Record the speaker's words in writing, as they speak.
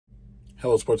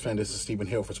Hello, sports fan. This is Stephen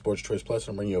Hill for Sports Choice Plus.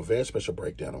 I'm bringing you a very special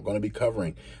breakdown. I'm going to be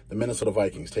covering the Minnesota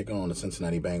Vikings taking on the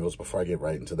Cincinnati Bengals. Before I get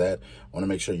right into that, I want to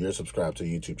make sure you're subscribed to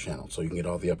the YouTube channel so you can get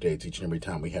all the updates each and every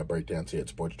time we have breakdowns here at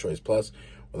Sports Choice Plus.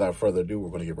 Without further ado, we're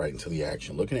going to get right into the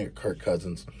action. Looking at Kirk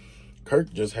Cousins,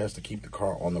 Kirk just has to keep the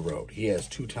car on the road. He has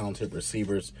two talented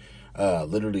receivers,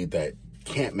 literally that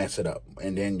can't mess it up.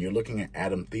 And then you're looking at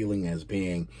Adam Thielen as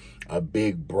being a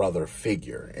big brother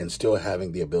figure and still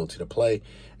having the ability to play.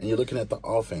 And you're looking at the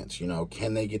offense,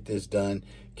 can they get this done?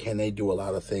 Can they do a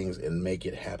lot of things and make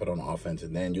it happen on offense?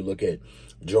 And then you look at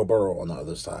Joe Burrow on the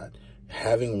other side,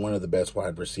 having one of the best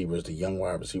wide receivers, the young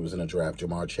wide receivers in the draft,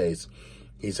 Jamar Chase.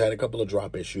 He's had a couple of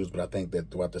drop issues, but I think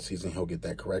that throughout the season, he'll get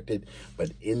that corrected.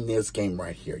 But in this game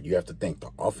right here, you have to think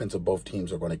the offense of both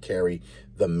teams are going to carry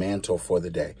the mantle for the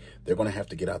day. They're going to have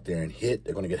to get out there and hit.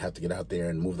 They're going to have to get out there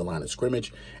and move the line of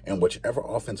scrimmage. And whichever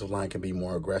offensive line can be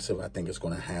more aggressive, I think is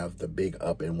going to have the big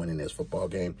up in winning this football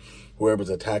game. Whoever's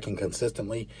attacking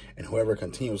consistently and whoever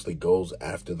continuously goes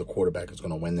after the quarterback is going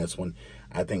to win this one.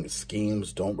 I think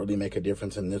schemes don't really make a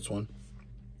difference in this one.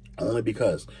 Only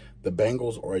because the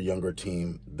Bengals are a younger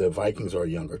team, the Vikings are a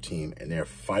younger team, and they're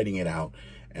fighting it out.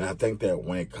 And I think that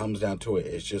when it comes down to it,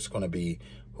 it's just going to be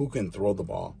who can throw the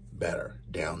ball better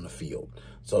down the field.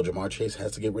 So Jamar Chase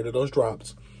has to get rid of those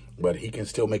drops, but he can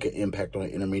still make an impact on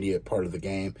the intermediate part of the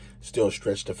game, still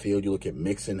stretch the field. You look at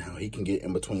Mixon, how he can get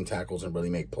in between tackles and really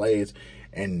make plays.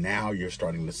 And now you're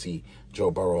starting to see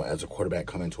Joe Burrow as a quarterback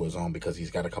come into his own because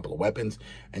he's got a couple of weapons,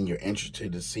 and you're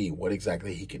interested to see what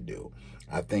exactly he can do.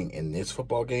 I think in this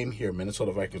football game here,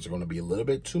 Minnesota Vikings are going to be a little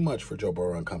bit too much for Joe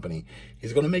Burrow and company.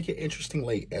 He's going to make it interesting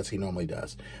late, as he normally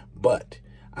does. But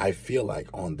I feel like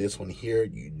on this one here,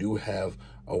 you do have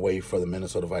a way for the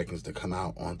Minnesota Vikings to come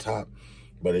out on top.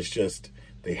 But it's just,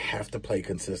 they have to play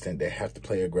consistent. They have to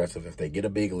play aggressive. If they get a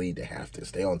big lead, they have to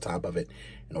stay on top of it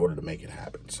in order to make it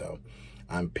happen. So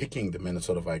I'm picking the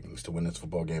Minnesota Vikings to win this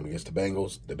football game against the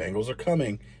Bengals. The Bengals are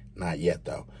coming. Not yet,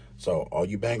 though. So all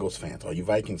you Bengals fans, all you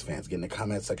Vikings fans, get in the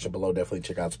comment section below. Definitely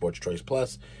check out Sports Choice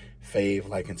Plus. Fave,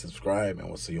 like, and subscribe, and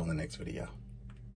we'll see you on the next video.